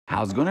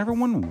How's it going,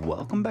 everyone?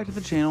 Welcome back to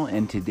the channel,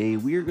 and today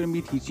we are going to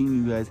be teaching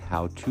you guys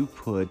how to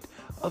put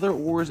other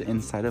ores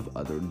inside of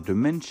other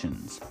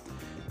dimensions.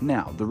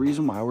 Now, the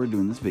reason why we're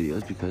doing this video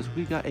is because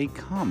we got a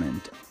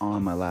comment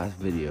on my last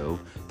video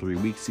 3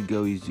 weeks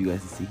ago, as you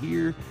guys can see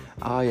here.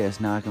 Ah yes,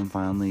 now I can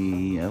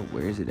finally,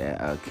 where is it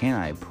at? Can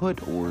I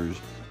put ores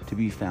to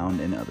be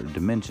found in other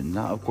dimensions?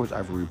 Now, of course,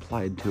 I've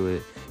replied to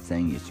it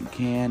saying yes you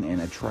can,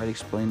 and I tried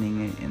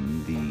explaining it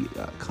in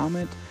the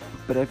comment,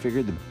 but I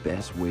figured the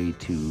best way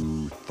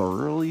to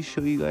thoroughly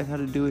show you guys how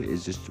to do it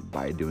is just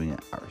by doing it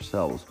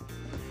ourselves.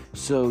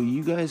 So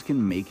you guys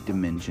can make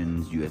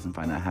dimensions, you guys can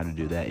find out how to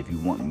do that. If you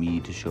want me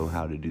to show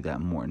how to do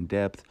that more in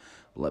depth,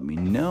 let me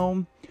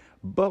know.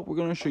 But we're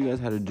going to show you guys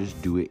how to just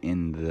do it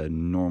in the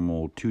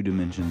normal 2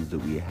 dimensions that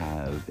we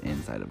have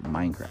inside of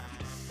Minecraft.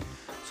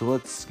 So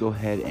let's go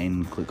ahead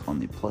and click on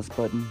the plus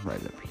button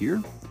right up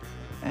here,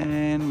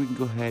 and we can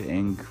go ahead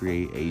and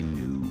create a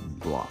new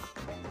block.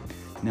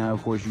 Now,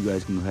 of course, you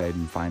guys can go ahead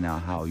and find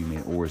out how you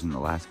made ores in the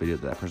last video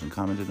that person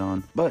commented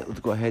on, but let's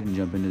go ahead and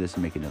jump into this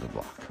and make another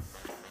block.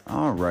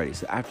 Alrighty,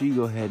 so after you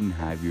go ahead and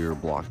have your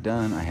block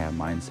done, I have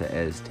mine set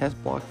as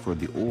test block for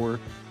the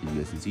ore. As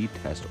you guys can see,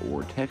 test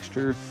ore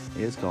texture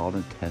is called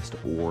a test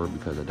ore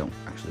because I don't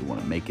actually want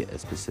to make it a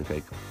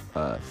specific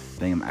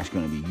thing I'm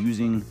actually going to be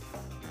using.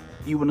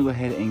 You want to go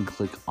ahead and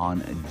click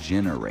on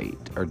generate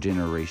or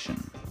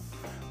generation.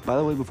 By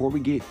the way, before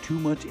we get too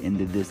much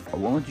into this, I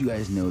want to let you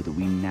guys know that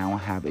we now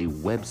have a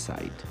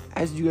website.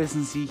 As you guys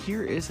can see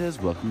here, it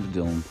says welcome to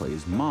Dylan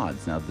Plays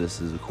Mods. Now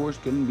this is of course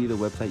going to be the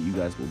website you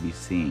guys will be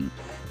seeing.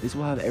 This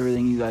will have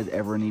everything you guys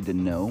ever need to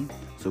know.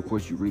 So of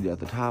course you read it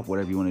at the top,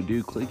 whatever you want to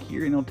do, click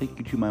here and it'll take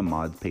you to my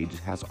mods page. It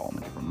has all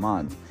my different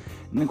mods.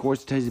 And of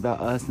course it tells you about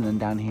us, and then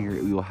down here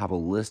we will have a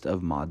list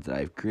of mods that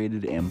I've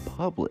created and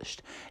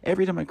published.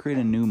 Every time I create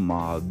a new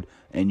mod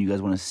and you guys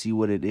want to see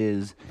what it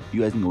is, you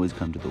guys can always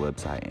come to the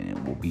website and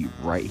it will be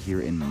right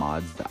here in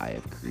mods that I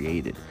have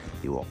created.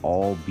 They will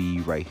all be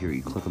right here.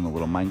 You click on the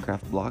little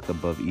Minecraft block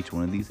above each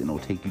one of these and it will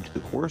take you to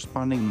the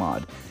corresponding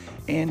mod.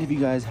 And if you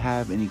guys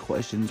have any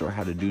questions or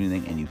how to do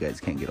anything and you guys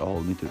can't get a hold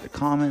of me through the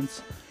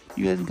comments,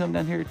 you guys can come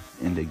down here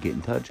and to get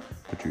in touch,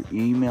 put your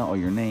email or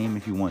your name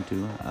if you want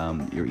to,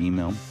 your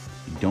email.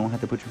 You don't have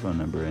to put your phone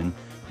number in.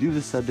 Do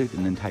the subject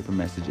and then type your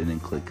message and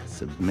then click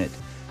submit.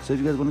 So if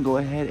you guys want to go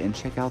ahead and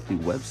check out the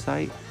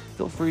website,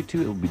 feel free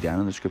to. It will be down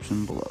in the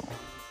description below.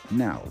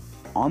 Now,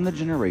 on the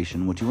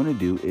generation, what you want to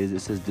do is it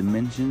says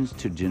dimensions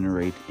to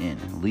generate in.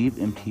 Leave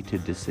empty to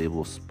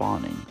disable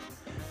spawning.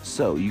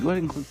 So you go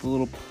ahead and click the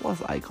little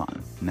plus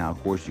icon. Now,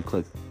 of course, you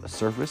click a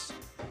surface.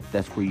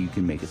 That's where you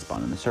can make it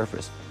spawn in the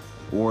surface,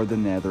 or the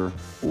nether,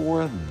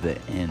 or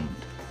the end.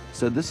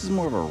 So this is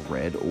more of a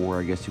red ore,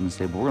 I guess you can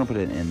say, but we're going to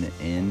put it in the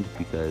end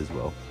because,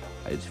 well,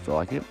 I just feel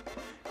like it.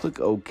 Click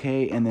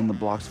OK, and then the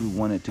blocks we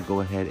want it to go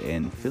ahead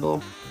and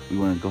fill, we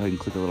want to go ahead and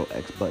click the little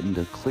X button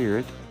to clear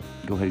it.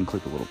 Go ahead and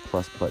click the little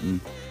plus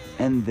button,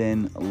 and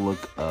then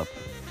look up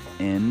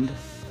end,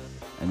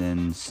 and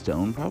then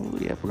stone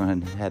probably. Yep, we're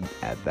going to head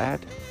at that.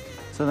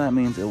 So that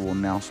means it will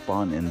now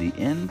spawn in the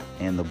end,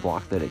 and the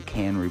block that it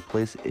can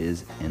replace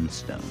is in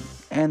stone.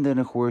 And then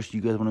of course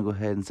you guys want to go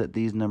ahead and set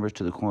these numbers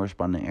to the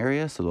corresponding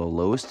area. So the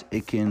lowest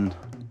it can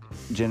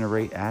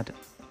generate at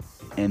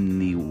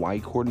and the Y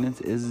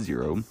coordinates is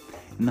 0,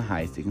 and the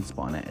highest it can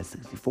spawn at is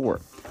 64.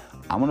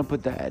 I'm going to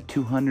put that at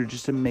 200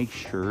 just to make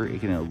sure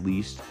it can at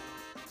least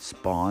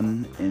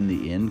spawn in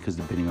the end, because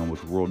depending on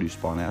which world you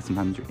spawn at,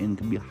 sometimes your end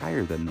can be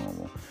higher than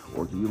normal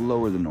or it can be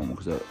lower than normal.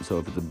 So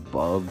if it's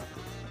above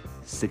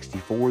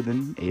 64,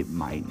 then it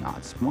might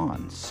not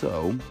spawn.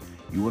 So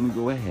you want to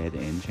go ahead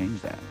and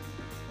change that.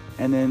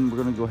 And then we're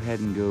going to go ahead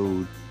and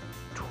go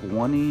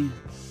 20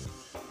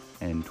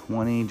 and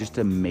 20 just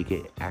to make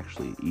it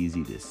actually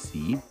easy to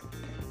see.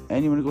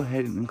 And you want to go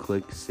ahead and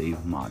click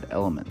save mod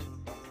element.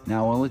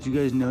 Now, I'll let you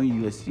guys know,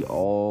 you guys see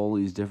all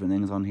these different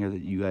things on here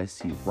that you guys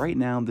see right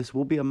now. This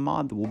will be a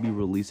mod that will be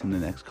released in the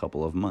next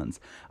couple of months.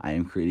 I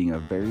am creating a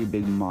very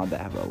big mod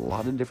that have a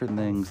lot of different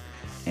things,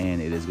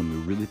 and it is going to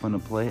be really fun to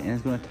play, and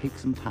it's going to take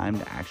some time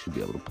to actually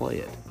be able to play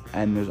it.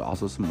 And there's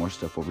also some more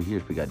stuff over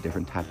here. We got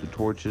different types of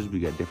torches, we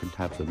got different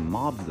types of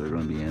mobs that are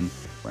going to be in.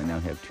 Right now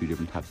we have 2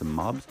 different types of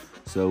mobs.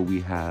 So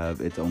we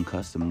have its own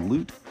custom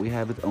loot, we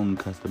have its own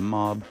custom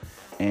mob,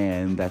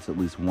 and that's at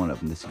least one of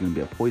them. This is going to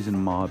be a poison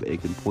mob.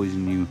 It can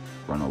poison you,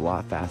 run a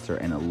lot faster,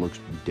 and it looks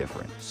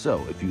different.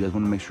 So if you guys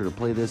want to make sure to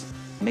play this,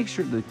 make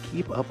sure to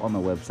keep up on the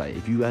website.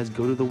 If you guys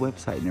go to the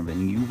website and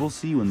everything, you will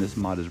see when this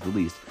mod is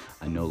released.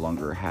 I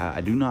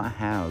do not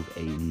have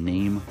a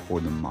name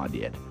for the mod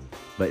yet,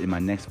 but in my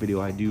next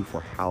video I do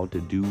for how to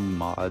do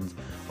mods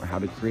or how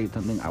to create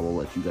something, I will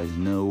let you guys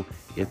know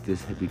if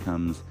this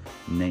becomes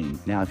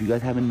named. Now, if you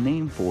guys have a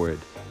name for it,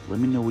 let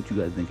me know what you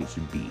guys think it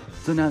should be.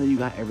 So now that you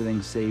got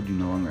everything saved, you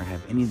no longer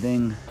have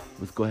anything,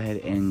 let's go ahead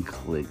and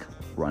click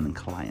run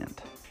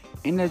client.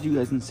 And as you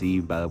guys can see,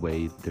 by the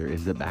way, there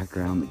is a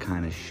background that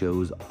kind of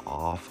shows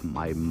off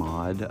my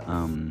mod.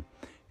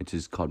 It's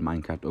just called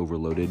Minecraft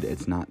Overloaded.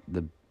 It's not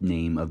the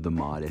name of the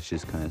mod. It's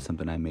just kind of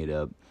something I made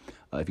up.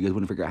 If you guys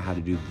want to figure out how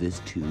to do this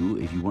too,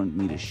 if you want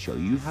me to show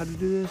you how to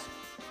do this,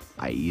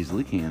 I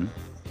easily can.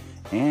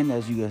 And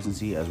as you guys can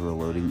see, as we're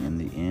loading in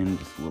the end,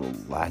 it's a little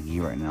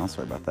laggy right now,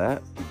 sorry about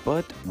that.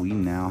 But we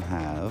now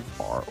have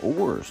our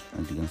ores.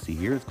 As you can see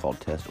here, it's called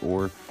test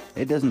ore.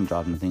 It doesn't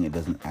drop anything, it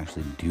doesn't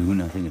actually do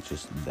nothing, it's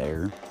just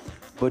there.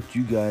 But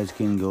you guys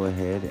can go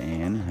ahead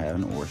and have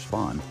an ore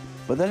spawn.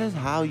 But that is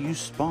how you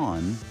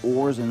spawn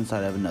ores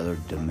inside of another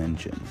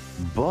dimension.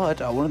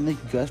 But I want to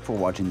thank you guys for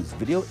watching this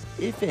video.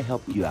 If it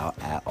helped you out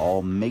at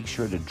all, make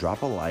sure to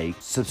drop a like,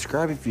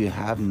 subscribe if you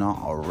have not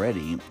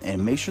already,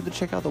 and make sure to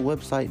check out the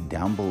website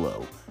down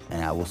below.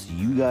 And I will see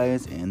you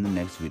guys in the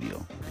next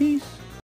video. Peace.